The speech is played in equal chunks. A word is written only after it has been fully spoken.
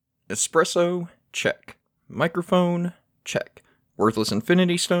Espresso? Check. Microphone? Check. Worthless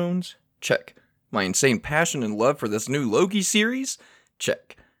Infinity Stones? Check. My insane passion and love for this new Loki series?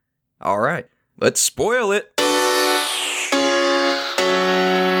 Check. Alright, let's spoil it!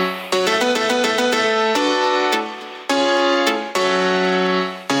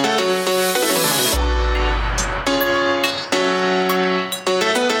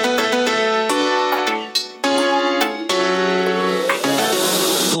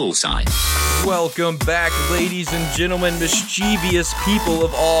 Bullseye. Welcome back, ladies and gentlemen, mischievous people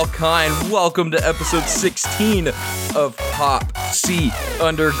of all kind. Welcome to episode 16 of Pop C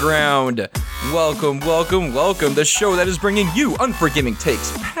Underground. Welcome, the show that is bringing you unforgiving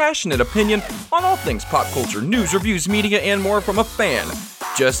takes, passionate opinion on all things pop culture, news, reviews, media, and more from a fan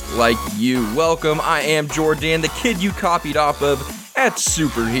just like you. Welcome, I am Jordan, the kid you copied off of at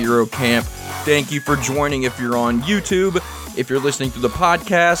Superhero Camp. Thank you for joining if you're on YouTube. If you're listening to the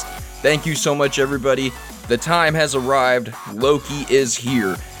podcast, thank you so much, everybody. The time has arrived. Loki is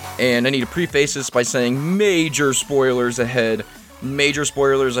here. And I need to preface this by saying major spoilers ahead. Major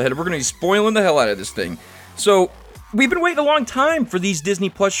spoilers ahead. We're going to be spoiling the hell out of this thing. So, we've been waiting a long time for these Disney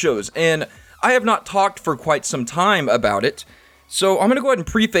Plus shows, and I have not talked for quite some time about it. So, I'm going to go ahead and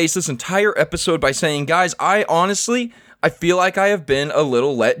preface this entire episode by saying, guys, I feel like I have been a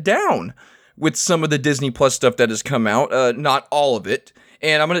little let down with some of the Disney Plus stuff that has come out, not all of it,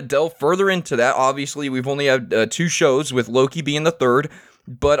 and I'm going to delve further into that. Obviously, we've only had 2 shows, with Loki being the third,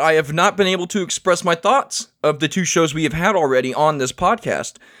 but I have not been able to express my thoughts of the 2 shows we have had already on this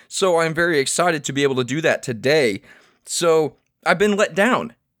podcast, so I'm very excited to be able to do that today. So, I've been let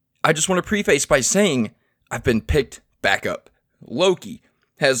down. I just want to preface by saying, I've been picked back up. Loki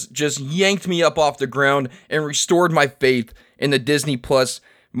has just yanked me up off the ground and restored my faith in the Disney Plus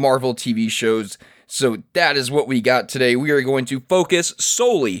Marvel TV shows. So that is what we got today. We are going to focus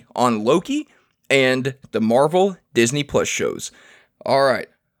solely on Loki and the Marvel Disney Plus shows. Alright,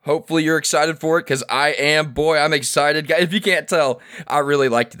 hopefully you're excited for it, because I am. Boy, I'm excited. Guys, if you can't tell, I really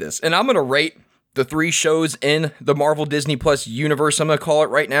liked this. And I'm going to rate the 3 shows in the Marvel Disney Plus universe, I'm going to call it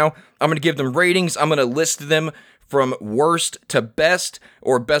right now. I'm going to give them ratings. I'm going to list them from worst to best,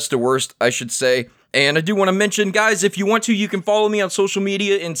 or best to worst, I should say. And I do want to mention, guys, if you want to, you can follow me on social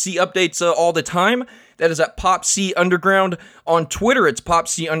media and see updates all the time. That is at Pop C Underground. On Twitter, it's Pop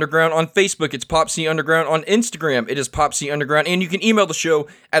C Underground. On Facebook, it's Pop C Underground. On Instagram, it is Pop C Underground. And you can email the show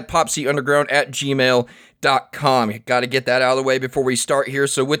at popsunderground@gmail.com. Got to get that out of the way before we start here.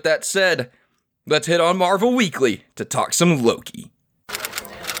 So with that said, let's hit on Marvel Weekly to talk some Loki.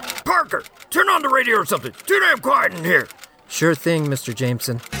 Parker, turn on the radio or something. Too damn quiet in here. Sure thing, Mr.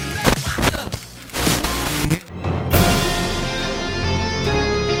 Jameson.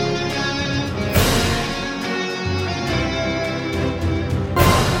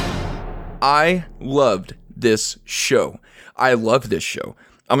 I loved this show. I love this show.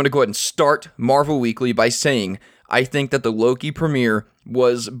 I'm going to go ahead and start Marvel Weekly by saying I think that the Loki premiere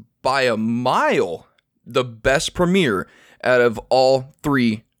was by a mile the best premiere out of all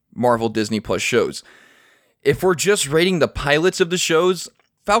 3 Marvel Disney Plus shows. If we're just rating the pilots of the shows,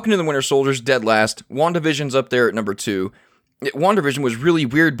 Falcon and the Winter Soldier's dead last. WandaVision's up there at number 2. WandaVision was really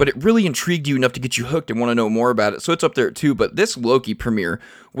weird, but it really intrigued you enough to get you hooked and want to know more about it, so it's up there too. But this Loki premiere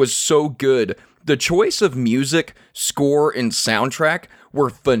was so good. The choice of music, score, and soundtrack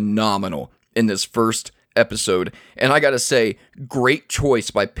were phenomenal in this first episode. And I gotta say, great choice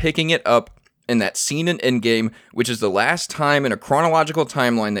by picking it up in that scene in Endgame, which is the last time in a chronological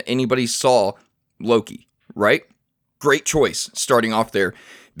timeline that anybody saw Loki, right? Great choice starting off there,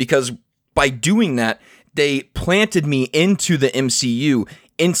 because by doing that, they planted me into the MCU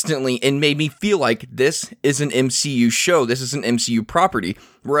instantly and made me feel like this is an MCU show, this is an MCU property.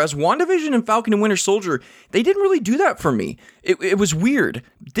 Whereas WandaVision and Falcon and Winter Soldier, they didn't really do that for me. It was weird.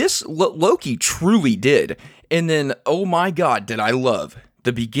 This Loki truly did. And then, oh my god, did I love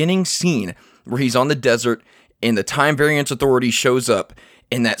the beginning scene where he's on the desert and the Time Variance Authority shows up,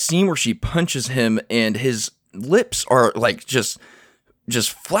 and that scene where she punches him and his lips are like just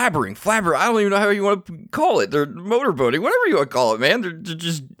flabbering. I don't even know how you want to call it. They're motorboating, whatever you want to call it, man. They're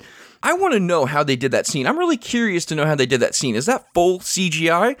just... I want to know how they did that scene. I'm really curious to know how they did that scene. Is that full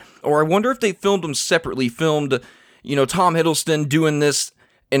CGI? Or I wonder if they filmed them separately. Filmed, Tom Hiddleston doing this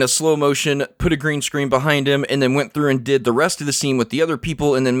in a slow motion, put a green screen behind him, and then went through and did the rest of the scene with the other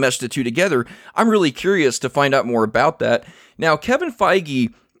people and then meshed the 2 together. I'm really curious to find out more about that. Now, Kevin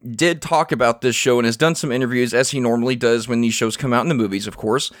Feige did talk about this show and has done some interviews, as he normally does when these shows come out in the movies, of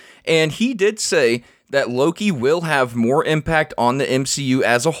course, and he did say that Loki will have more impact on the MCU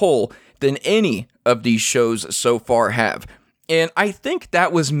as a whole than any of these shows so far have. And I think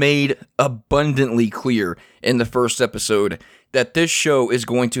that was made abundantly clear in the first episode that this show is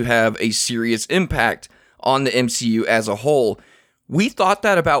going to have a serious impact on the MCU as a whole. We thought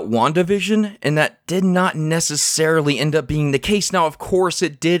that about WandaVision, and that did not necessarily end up being the case. Now, of course,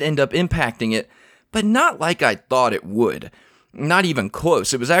 it did end up impacting it, but not like I thought it would. Not even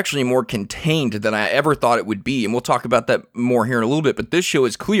close. It was actually more contained than I ever thought it would be, and we'll talk about that more here in a little bit, but this show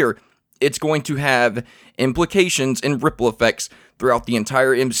is clear. It's going to have implications and ripple effects throughout the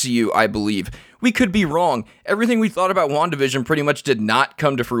entire MCU, I believe. We could be wrong. Everything we thought about WandaVision pretty much did not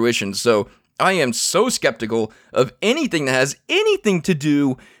come to fruition, so I am so skeptical of anything that has anything to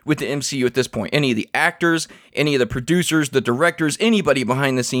do with the MCU at this point. Any of the actors, any of the producers, the directors, anybody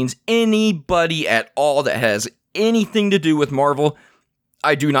behind the scenes, anybody at all that has anything to do with Marvel,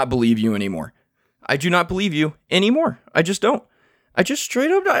 I do not believe you anymore. I do not believe you anymore. I just don't. I just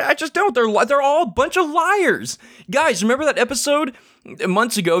straight up, I just don't. They're all a bunch of liars. Guys, remember that episode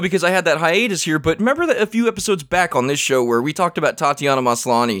months ago, because I had that hiatus here, but remember that a few episodes back on this show where we talked about Tatiana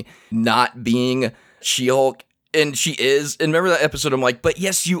Maslany not being She-Hulk, and she is, and remember that episode, I'm like, but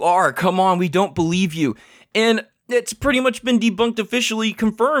yes, you are, come on, we don't believe you, and it's pretty much been debunked, officially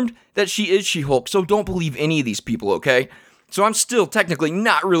confirmed that she is She-Hulk, so don't believe any of these people, okay? So I'm still technically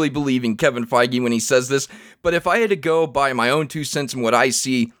not really believing Kevin Feige when he says this, but if I had to go by my own 2 cents and what I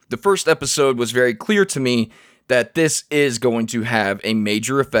see, the first episode was very clear to me that this is going to have a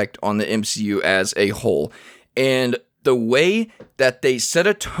major effect on the MCU as a whole. And the way that they set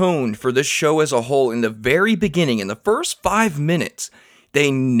a tone for this show as a whole in the very beginning, in the first 5 minutes,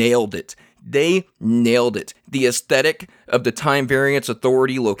 they nailed it. They nailed it. The aesthetic of the Time Variance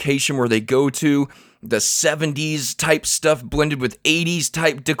Authority location where they go to, the 70s type stuff blended with 80s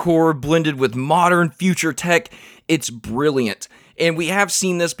type decor, blended with modern future tech, it's brilliant. And we have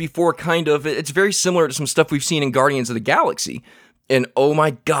seen this before, kind of. It's very similar to some stuff we've seen in Guardians of the Galaxy. And oh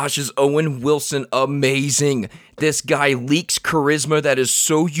my gosh, is Owen Wilson amazing. This guy leaks charisma that is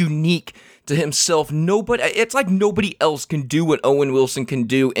so unique to himself. It's like nobody else can do what Owen Wilson can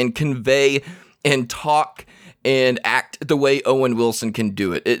do and convey and talk and act the way Owen Wilson can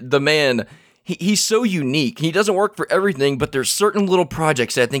do it. The man, he's so unique. He doesn't work for everything, but there's certain little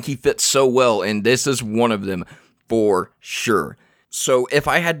projects that I think he fits so well, and this is one of them for sure. So if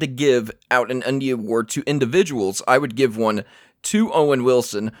I had to give out an Undie Award to individuals, I would give one to Owen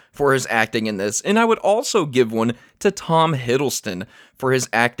Wilson for his acting in this, and I would also give one to Tom Hiddleston for his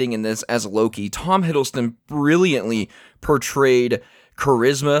acting in this as Loki. Tom Hiddleston brilliantly portrayed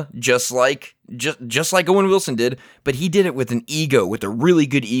charisma just like Owen Wilson did, but he did it with an ego, with a really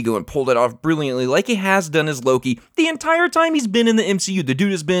good ego, and pulled it off brilliantly like he has done as Loki the entire time he's been in the MCU. The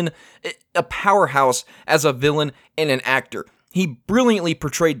dude has been a powerhouse as a villain and an actor. He brilliantly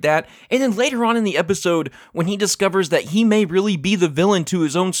portrayed that, and then later on in the episode, when he discovers that he may really be the villain to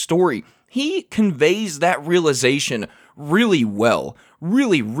his own story, he conveys that realization really well.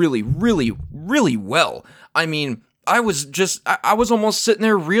 Really, really, really, really well. I mean, I was almost sitting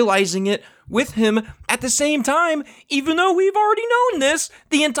there realizing it with him at the same time, even though we've already known this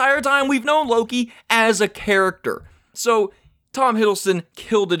the entire time we've known Loki as a character. So, Tom Hiddleston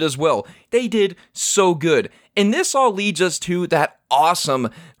killed it as well. They did so good. And this all leads us to that awesome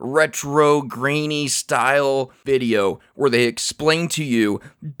retro grainy style video where they explain to you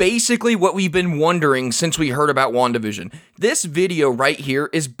basically what we've been wondering since we heard about WandaVision. This video right here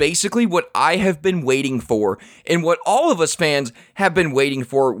is basically what I have been waiting for and what all of us fans have been waiting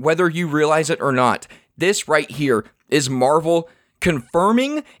for, whether you realize it or not. This right here is Marvel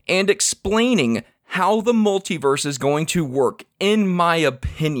confirming and explaining how the multiverse is going to work, in my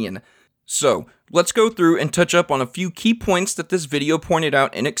opinion. So, let's go through and touch up on a few key points that this video pointed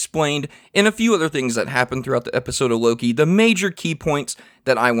out and explained, and a few other things that happened throughout the episode of Loki, the major key points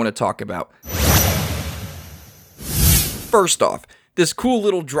that I want to talk about. First off, this cool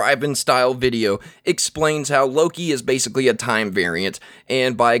little drive-in style video explains how Loki is basically a time variant,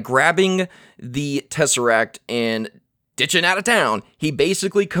 and by grabbing the Tesseract and ditching out of town, he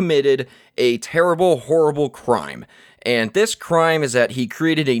basically committed a terrible, horrible crime. And this crime is that he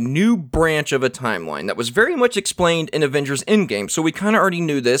created a new branch of a timeline that was very much explained in Avengers Endgame. So we kind of already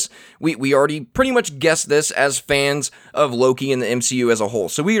knew this. We already pretty much guessed this as fans of Loki and the MCU as a whole.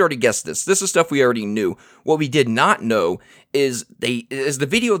 So we already guessed this. This is stuff we already knew. What we did not know is the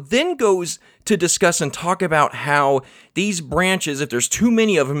video then goes to discuss and talk about how these branches, if there's too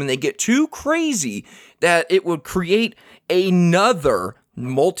many of them and they get too crazy, that it would create another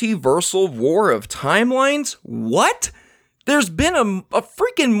multiversal war of timelines? What? There's been a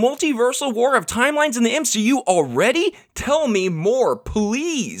freaking multiversal war of timelines in the MCU already? Tell me more,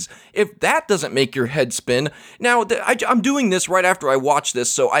 please. If that doesn't make your head spin. Now, I'm doing this right after I watch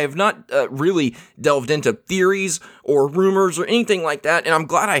this, so I have not really delved into theories or rumors or anything like that, and I'm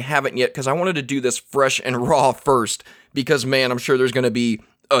glad I haven't yet, because I wanted to do this fresh and raw first, because, man, I'm sure there's going to be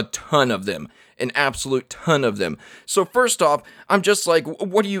a ton of them. An absolute ton of them. So first off, I'm just like,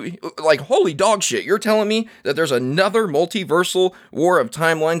 what do you, like, holy dog shit, you're telling me that there's another multiversal war of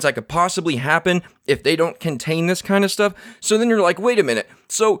timelines that could possibly happen if they don't contain this kind of stuff? So then you're like, wait a minute,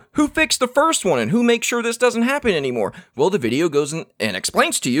 so who fixed the first one and who makes sure this doesn't happen anymore? Well, the video goes in and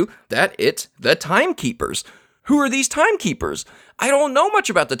explains to you that it's the Timekeepers. Who are these Timekeepers? I don't know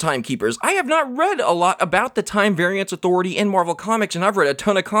much about the Timekeepers. I have not read a lot about the Time Variance Authority in Marvel Comics, and I've read a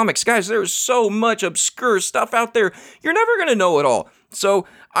ton of comics. Guys, there's so much obscure stuff out there. You're never going to know it all. So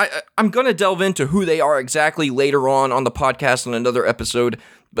I'm going to delve into who they are exactly later on the podcast in another episode,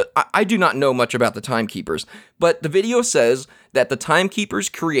 but I do not know much about the Timekeepers. But the video says that the Timekeepers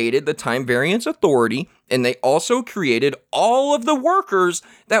created the Time Variance Authority, and they also created all of the workers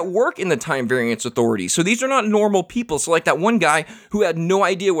that work in the Time Variance Authority. So these are not normal people. So like that one guy who had no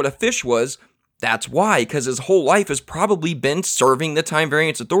idea what a fish was, that's why, because his whole life has probably been serving the Time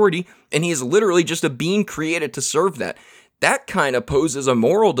Variance Authority, and he is literally just a being created to serve that. That kind of poses a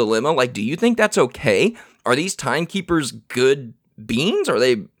moral dilemma. Like, do you think that's okay? Are these Timekeepers good beings? Are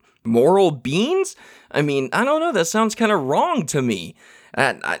they moral beings? I mean, I don't know. That sounds kind of wrong to me.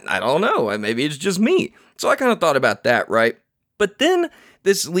 I don't know. Maybe it's just me. So I kind of thought about that, right? But then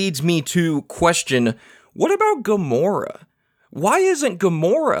this leads me to question, what about Gamora? Why isn't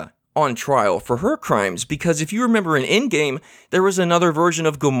Gamora on trial for her crimes? Because if you remember in Endgame, there was another version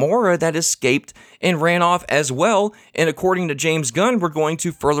of Gamora that escaped and ran off as well, and according to James Gunn, we're going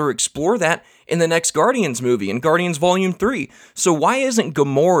to further explore that in the next Guardians movie, in Guardians Volume 3. So why isn't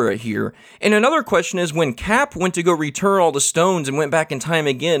Gamora here? And another question is, when Cap went to go return all the stones and went back in time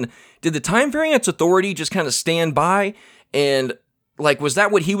again, did the Time Variance Authority just kind of stand by and, like, was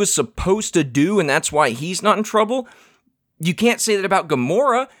that what he was supposed to do and that's why he's not in trouble? You can't say that about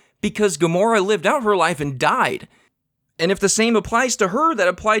Gamora, because Gamora lived out her life and died. And if the same applies to her that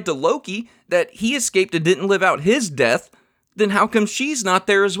applied to Loki, that he escaped and didn't live out his death, then how come she's not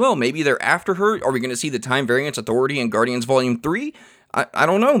there as well? Maybe they're after her? Are we going to see the Time Variance Authority in Guardians Volume 3? I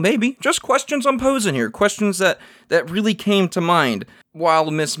don't know, maybe. Just questions I'm posing here. Questions that really came to mind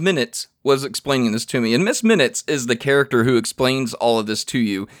while Miss Minutes was explaining this to me. And Miss Minutes is the character who explains all of this to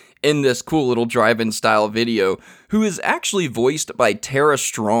you in this cool little drive-in style video, who is actually voiced by Tara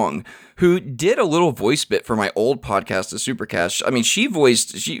Strong, who did a little voice bit for my old podcast, The Supercast. I mean, she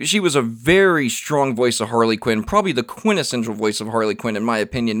was a very strong voice of Harley Quinn, probably the quintessential voice of Harley Quinn, in my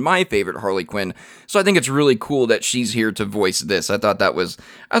opinion, my favorite Harley Quinn. So I think it's really cool that she's here to voice this. I thought that was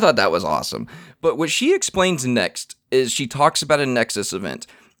awesome. But what she explains next is she talks about a Nexus event.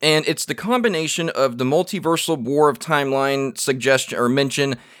 And it's the combination of the multiversal war of timeline suggestion or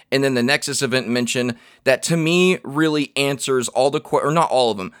mention, and then the Nexus event mention, that to me really answers all the or not all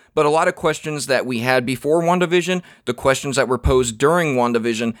of them, but a lot of questions that we had before WandaVision, the questions that were posed during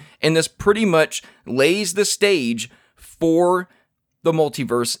WandaVision, and this pretty much lays the stage for the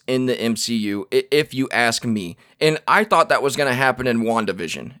multiverse in the MCU, if you ask me. And I thought that was going to happen in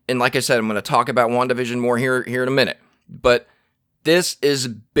WandaVision. And like I said, I'm going to talk about WandaVision more here in a minute. But this is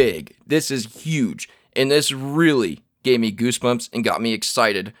big. This is huge. And this really gave me goosebumps and got me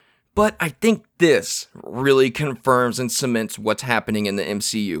excited. But I think this really confirms and cements what's happening in the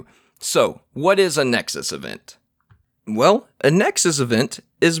MCU. So, what is a Nexus event? Well, a Nexus event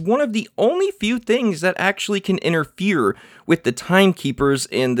is one of the only few things that actually can interfere with the Timekeepers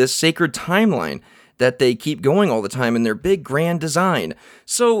in this sacred timeline that they keep going all the time in their big grand design.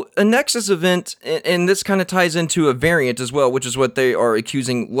 So a Nexus event, and this kind of ties into a variant as well, which is what they are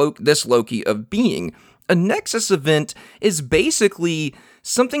accusing this Loki of being. A Nexus event is basically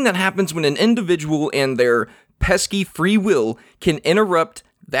something that happens when an individual and their pesky free will can interrupt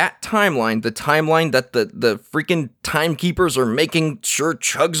that timeline, the timeline that the freaking Timekeepers are making sure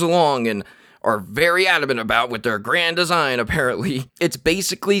chugs along and are very adamant about with their grand design, apparently. It's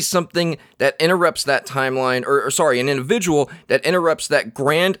basically something that interrupts that timeline, an individual that interrupts that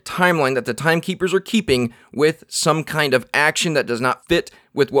grand timeline that the Timekeepers are keeping with some kind of action that does not fit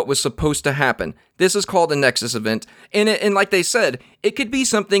with what was supposed to happen. This is called a Nexus event, and like they said, it could be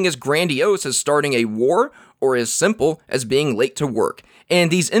something as grandiose as starting a war, or as simple as being late to work. And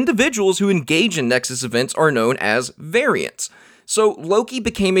these individuals who engage in Nexus events are known as variants. So Loki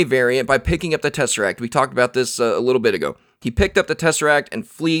became a variant by picking up the Tesseract. We talked about this a little bit ago. He picked up the Tesseract and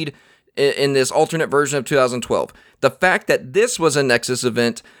fled in this alternate version of 2012. The fact that this was a Nexus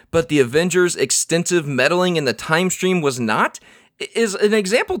event, but the Avengers' extensive meddling in the time stream was not, is an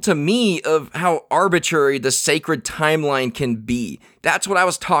example to me of how arbitrary the sacred timeline can be. That's what I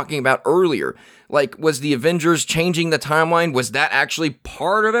was talking about earlier. Like, was the Avengers changing the timeline? Was that actually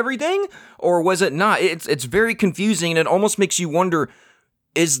part of everything? Or was it not? It's very confusing, and it almost makes you wonder,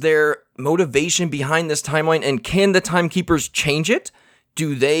 is there motivation behind this timeline, and can the Timekeepers change it?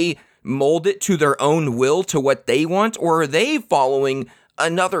 Do they mold it to their own will, to what they want, or are they following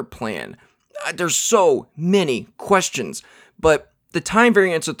another plan? There's so many questions, but the Time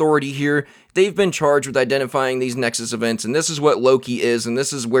Variance Authority here, they've been charged with identifying these Nexus events, and this is what Loki is, and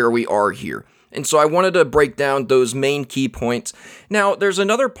this is where we are here. And so I wanted to break down those main key points. Now, there's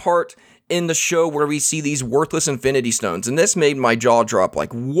another part in the show where we see these worthless Infinity Stones, and this made my jaw drop,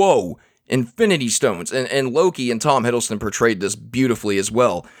 like, whoa, Infinity Stones. And Loki and Tom Hiddleston portrayed this beautifully as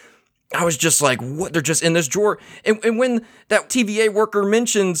well. I was just like, what? They're just in this drawer. And when that TVA worker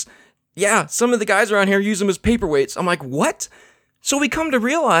mentions, yeah, some of the guys around here use them as paperweights, I'm like, what? So we come to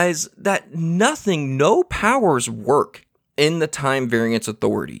realize that no powers work in the Time Variance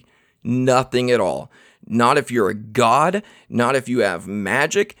Authority. Nothing at all. Not if you're a god, not if you have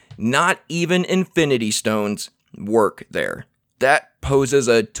magic, not even Infinity Stones work there. That poses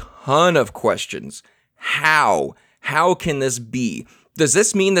a ton of questions. How? How can this be? Does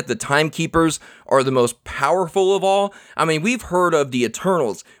this mean that the Timekeepers are the most powerful of all? I mean, we've heard of the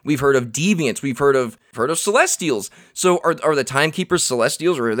Eternals, we've heard of Deviants, we've heard of Celestials. So are the Timekeepers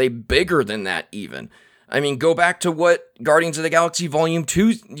Celestials, or are they bigger than that even? I mean, go back to what Guardians of the Galaxy Volume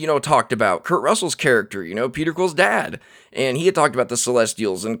 2, talked about. Kurt Russell's character, Peter Quill's dad. And he had talked about the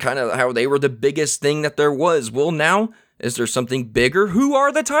Celestials and kind of how they were the biggest thing that there was. Well, now, is there something bigger? Who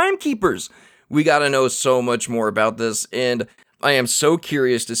are the Timekeepers? We got to know so much more about this, and I am so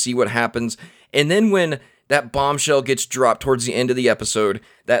curious to see what happens. And then when that bombshell gets dropped towards the end of the episode,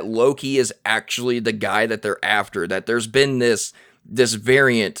 that Loki is actually the guy that they're after, that there's been this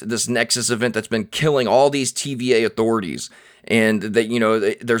variant, this Nexus event that's been killing all these TVA authorities, and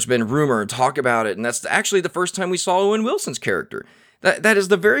that, there's been rumor and talk about it, and that's actually the first time we saw Owen Wilson's character. That is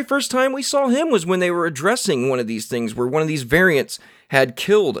the very first time we saw him, was when they were addressing one of these things where one of these variants had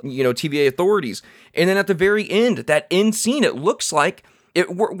killed, TVA authorities. And then at the very end, that end scene, it looks like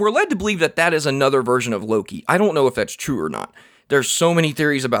we're led to believe that that is another version of Loki. I don't know if that's true or not. There's so many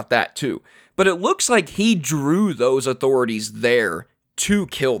theories about that too. But it looks like he drew those authorities there to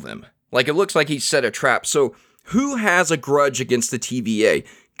kill them. Like, it looks like he set a trap. So who has a grudge against the TVA?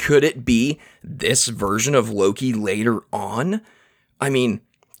 Could it be this version of Loki later on? I mean,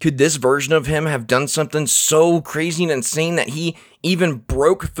 could this version of him have done something so crazy and insane that he even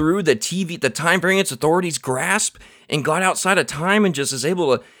broke through the Time Variance Authority's grasp and got outside of time and just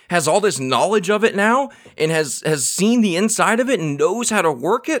has all this knowledge of it now and has seen the inside of it and knows how to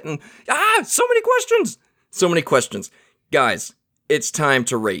work it? And so many questions. So many questions. Guys, it's time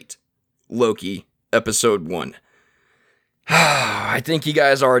to rate Loki episode 1. I think you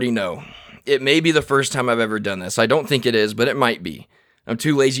guys already know. It may be the first time I've ever done this. I don't think it is, but it might be. I'm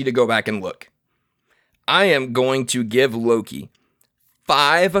too lazy to go back and look. I am going to give Loki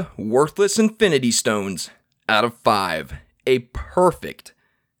 5 worthless Infinity Stones out of 5. A perfect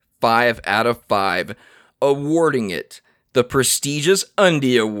 5 out of 5. Awarding it the prestigious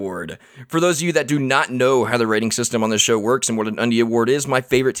Undie Award. For those of you that do not know how the rating system on this show works and what an Undie Award is, my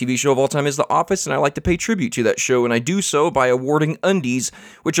favorite TV show of all time is The Office, and I like to pay tribute to that show, and I do so by awarding Undies,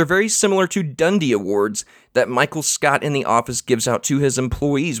 which are very similar to Dundie Awards that Michael Scott in The Office gives out to his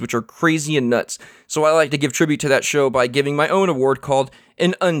employees, which are crazy and nuts. So I like to give tribute to that show by giving my own award called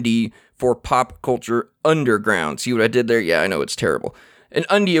an Undie for Pop Culture Underground. See what I did there? Yeah, I know, it's terrible. An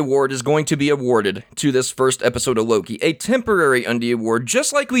Undie Award is going to be awarded to this first episode of Loki. A temporary Undie Award,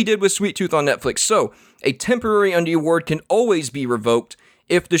 just like we did with Sweet Tooth on Netflix. So, a temporary Undie Award can always be revoked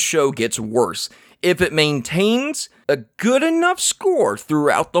if the show gets worse. If it maintains a good enough score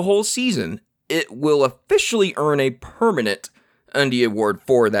throughout the whole season, it will officially earn a permanent Undie Award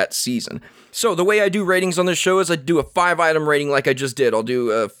for that season. So, the way I do ratings on this show is I do a 5-item rating like I just did. I'll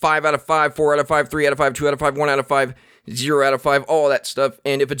do a 5 out of 5, 4 out of 5, 3 out of 5, 2 out of 5, 1 out of 5, 0 out of 5, all that stuff.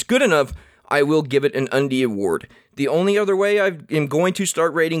 And if it's good enough, I will give it an Undie Award. The only other way I am going to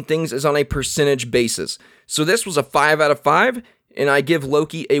start rating things is on a percentage basis. So this was a 5 out of 5, and I give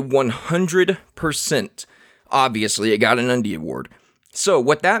Loki a 100%. Obviously, it got an Undie Award. So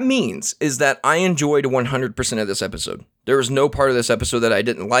what that means is that I enjoyed 100% of this episode. There was no part of this episode that I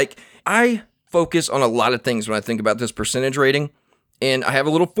didn't like. I focus on a lot of things when I think about this percentage rating, and I have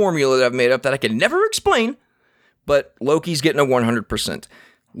a little formula that I've made up that I can never explain, but Loki's getting a 100%.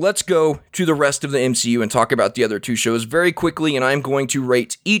 let's go to the rest of the MCU and talk about the other two shows very quickly, and I'm going to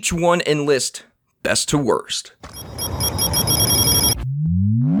rate each one and list best to worst.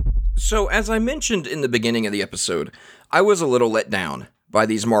 So, as I mentioned in the beginning of the episode, I was a little let down by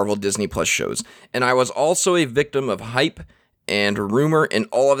these Marvel Disney Plus shows, and I was also a victim of hype and rumor and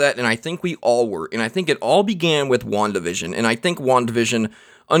all of that, and I think we all were, and I think it all began with WandaVision, and I think WandaVision,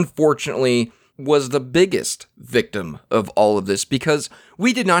 unfortunately, was the biggest victim of all of this, because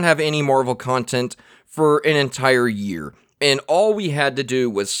we did not have any Marvel content for an entire year. And all we had to do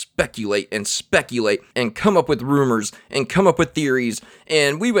was speculate and come up with rumors and come up with theories.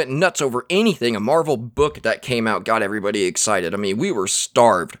 And we went nuts over anything. A Marvel book that came out got everybody excited. I mean, we were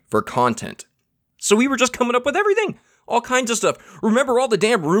starved for content. So we were just coming up with everything. All kinds of stuff. Remember all the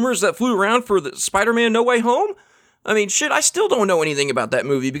damn rumors that flew around for the Spider-Man No Way Home? I mean, shit, I still don't know anything about that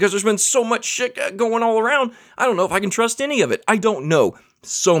movie because there's been so much shit going all around. I don't know if I can trust any of it. I don't know.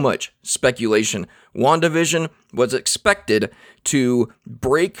 So much speculation. WandaVision was expected to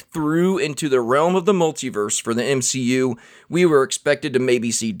break through into the realm of the multiverse for the MCU. We were expected to maybe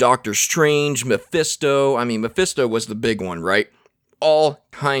see Doctor Strange, Mephisto. I mean, Mephisto was the big one, right? All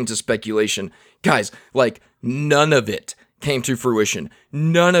kinds of speculation. Guys, like, none of it came to fruition.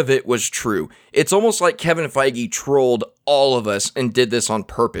 None of it was true. It's almost like Kevin Feige trolled all of us and did this on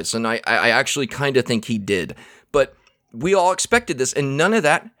purpose, and I actually kind of think he did. But we all expected this, and none of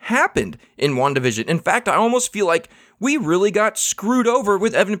that happened in WandaVision. In fact, I almost feel like we really got screwed over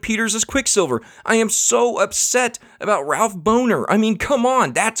with Evan Peters as Quicksilver. I am so upset about Ralph Bohner. I mean, come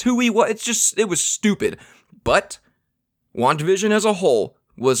on, that's who he was. It was stupid. But WandaVision as a whole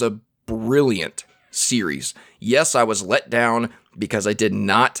was a brilliant series. Yes, I was let down because I did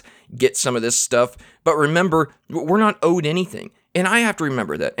not get some of this stuff, but remember, we're not owed anything. And I have to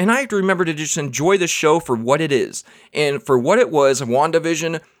remember that. And I have to remember to just enjoy the show for what it is. And for what it was,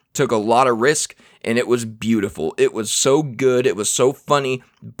 WandaVision took a lot of risk, and it was beautiful. It was so good. It was so funny.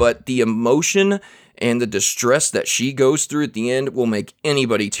 But the emotion and the distress that she goes through at the end will make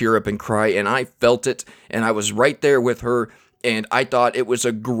anybody tear up and cry. And I felt it, and I was right there with her. And I thought it was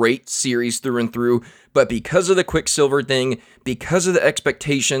a great series through and through, but because of the Quicksilver thing, because of the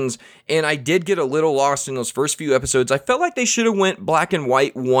expectations, and I did get a little lost in those first few episodes, I felt like they should have went black and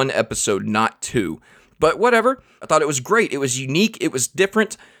white one episode, not two. But whatever, I thought it was great, it was unique, it was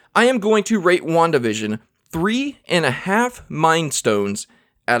different. I am going to rate WandaVision 3.5 Mind Stones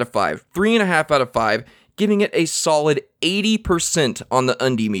out of 5. 3.5 out of 5, giving it a solid 80% on the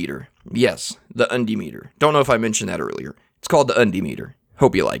Undie meter. Yes, the Undie meter. Don't know if I mentioned that earlier. It's called the Undie meter.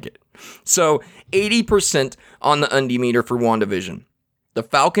 Hope you like it. So, 80% on the Undie meter for WandaVision. The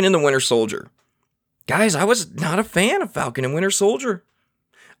Falcon and the Winter Soldier. Guys, I was not a fan of Falcon and Winter Soldier.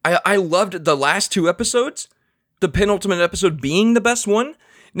 I loved the last two episodes, the penultimate episode being the best one.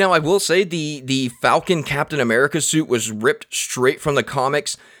 Now, I will say the Falcon Captain America suit was ripped straight from the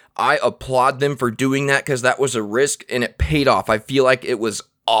comics. I applaud them for doing that because that was a risk and it paid off. I feel like it was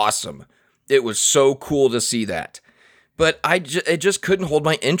awesome. It was so cool to see that. But it just couldn't hold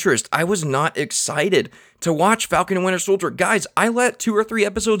my interest. I was not excited to watch Falcon and Winter Soldier. Guys, I let 2 or 3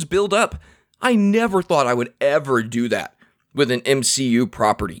 episodes build up. I never thought I would ever do that with an MCU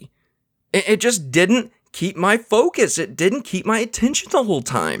property. It just didn't keep my focus. It didn't keep my attention the whole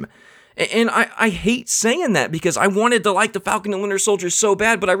time. And I hate saying that because I wanted to like the Falcon and Winter Soldier so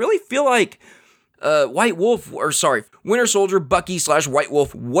bad, but I really feel like Winter Soldier, Bucky / White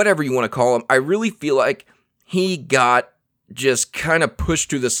Wolf, whatever you want to call him, I really feel like he got just kind of pushed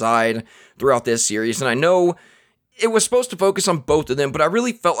to the side throughout this series. And I know it was supposed to focus on both of them, but I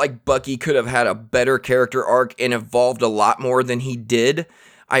really felt like Bucky could have had a better character arc and evolved a lot more than he did.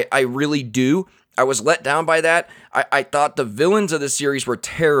 I really do. I was let down by that. I thought the villains of the series were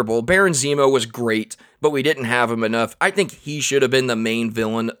terrible. Baron Zemo was great, but we didn't have him enough. I think he should have been the main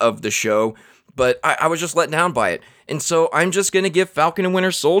villain of the show, but I was just let down by it. And so I'm just going to give Falcon and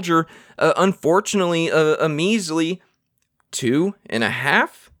Winter Soldier, unfortunately, a measly 2.5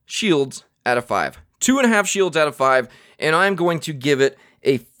 shields out of 5. 2.5 shields out of 5, and I'm going to give it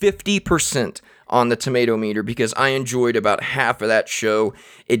a 50% on the tomato meter because I enjoyed about half of that show.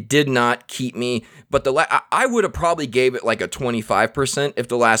 It did not keep me, but I would have probably gave it like a 25% if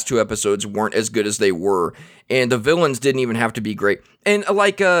the last 2 episodes weren't as good as they were, and the villains didn't even have to be great. And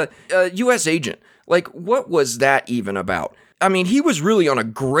like U.S. Agent, like what was that even about? I mean, he was really on a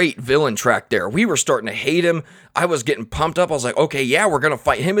great villain track there. We were starting to hate him. I was getting pumped up. I was like, okay, yeah, we're going to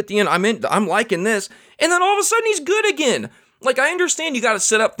fight him at the end. I'm liking this. And then all of a sudden he's good again. Like, I understand you got to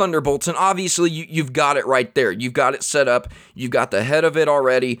set up Thunderbolts, and obviously you've got it right there. You've got it set up. You've got the head of it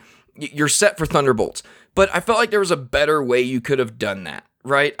already. You're set for Thunderbolts. But I felt like there was a better way you could have done that.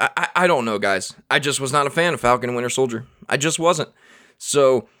 right? I don't know, guys. I just was not a fan of Falcon and Winter Soldier. I just wasn't.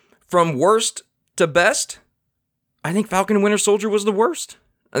 So, from worst to best, I think Falcon and Winter Soldier was the worst.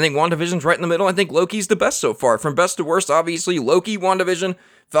 I think WandaVision's right in the middle. I think Loki's the best so far. From best to worst, obviously, Loki, WandaVision,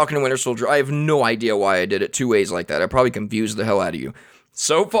 Falcon and Winter Soldier. I have no idea why I did it two ways like that. I probably confused the hell out of you.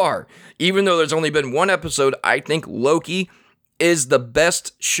 So far, even though there's only been one episode, I think Loki is the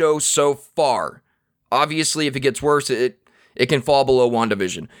best show so far. Obviously, if it gets worse, it can fall below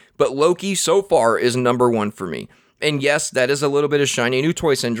WandaVision. But Loki so far is number one for me. And yes, that is a little bit of shiny new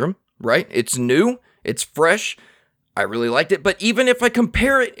toy syndrome, right? It's new, it's fresh. I really liked it, but even if I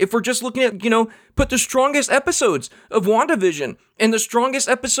compare it, if we're just looking at, put the strongest episodes of WandaVision and the strongest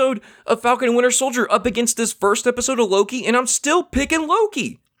episode of Falcon and Winter Soldier up against this first episode of Loki, and I'm still picking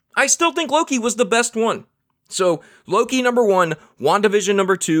Loki. I still think Loki was the best one. So, Loki number one, WandaVision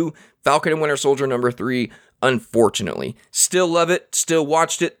number two, Falcon and Winter Soldier number three, unfortunately. Still love it, still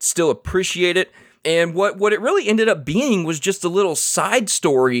watched it, still appreciate it, and what it really ended up being was just a little side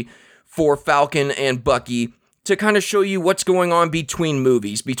story for Falcon and Bucky to kind of show you what's going on between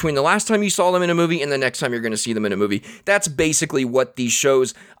movies, between the last time you saw them in a movie and the next time you're going to see them in a movie. That's basically what these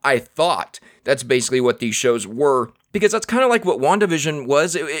shows, I thought, that's basically what these shows were, because that's kind of like what WandaVision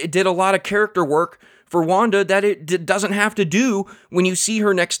was. It did a lot of character work for Wanda that it doesn't have to do when you see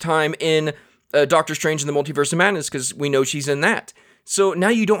her next time in Doctor Strange in the Multiverse of Madness, because we know she's in that. So now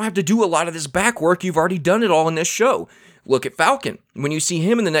you don't have to do a lot of this back work. You've already done it all in this show. Look at Falcon. When you see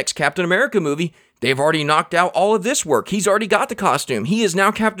him in the next Captain America movie, they've already knocked out all of this work. He's already got the costume. He is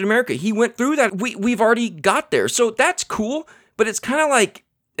now Captain America. He went through that. We've already got there. So that's cool, but it's kind of like,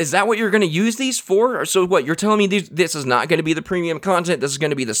 is that what you're going to use these for? Or so what, you're telling me this is not going to be the premium content? This is going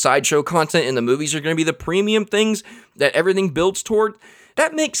to be the sideshow content, and the movies are going to be the premium things that everything builds toward?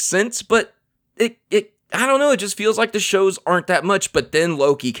 That makes sense, but it I don't know, it just feels like the shows aren't that much. But then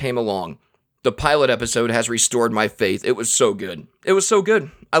Loki came along. The pilot episode has restored my faith. It was so good. It was so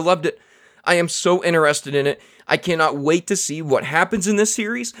good. I loved it. I am so interested in it. I cannot wait to see what happens in this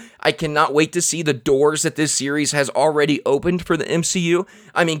series. I cannot wait to see the doors that this series has already opened for the MCU.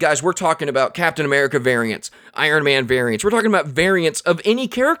 I mean, guys, we're talking about Captain America variants, Iron Man variants. We're talking about variants of any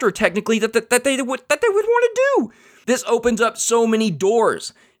character, technically, that they would want to do. This opens up so many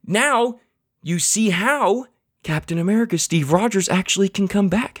doors. Now, you see how Captain America Steve Rogers actually can come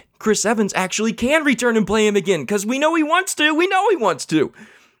back. Chris Evans actually can return and play him again, because we know he wants to. We know he wants to.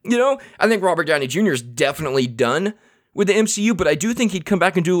 I think Robert Downey Jr. is definitely done with the MCU, but I do think he'd come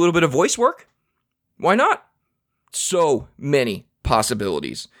back and do a little bit of voice work. Why not? So many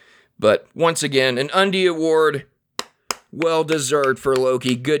possibilities. But once again, an Undie Award, well-deserved for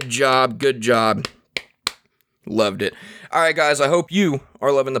Loki. Good job, good job. Loved it. All right, guys, I hope you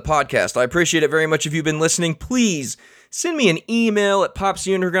are loving the podcast. I appreciate it very much if you've been listening. Please send me an email at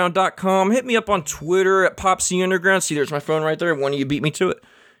popsyunderground.com. Hit me up on Twitter at popsyunderground. See, there's my phone right there. One of you beat me to it.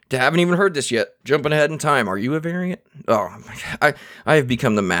 Haven't even heard this yet. Jumping ahead in time. Are you a variant? Oh, my God. I have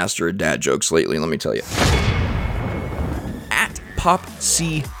become the master of dad jokes lately, let me tell you. At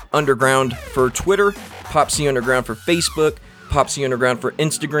popsyunderground for Twitter, popsyunderground for Facebook, popsyunderground for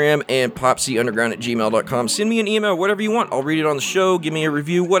Instagram, and popsyunderground@gmail.com. Send me an email, whatever you want. I'll read it on the show, give me a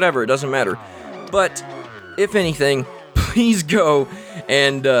review, whatever. It doesn't matter. But if anything, please go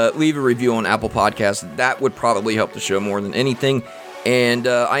and leave a review on Apple Podcasts. That would probably help the show more than anything. And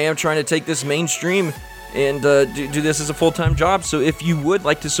I am trying to take this mainstream and do this as a full-time job. So if you would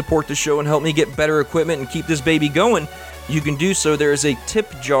like to support the show and help me get better equipment and keep this baby going, you can do so. There is a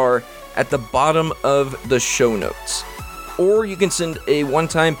tip jar at the bottom of the show notes. Or you can send a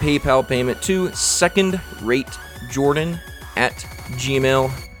one-time PayPal payment to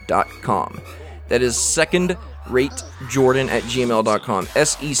secondrategjordan@gmail.com. That is secondrategjordan@gmail.com.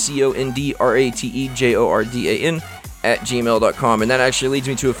 secondratejeordan@gmail.com. And that actually leads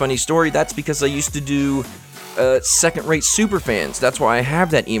me to a funny story. That's because I used to do second-rate superfans. That's why I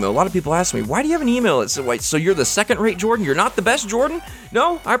have that email. A lot of people ask me, why do you have an email? It's like, so you're the second-rate Jordan? You're not the best Jordan?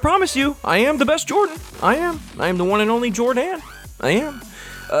 No, I promise you, I am the best Jordan. I am the one and only Jordan. I am.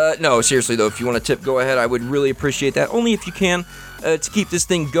 No, seriously though, if you want to tip, go ahead. I would really appreciate that. Only if you can, to keep this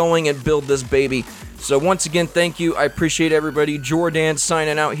thing going and build this baby. So once again, thank you. I appreciate everybody. Jordan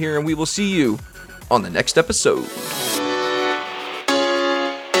signing out here, and we will see you on the next episode.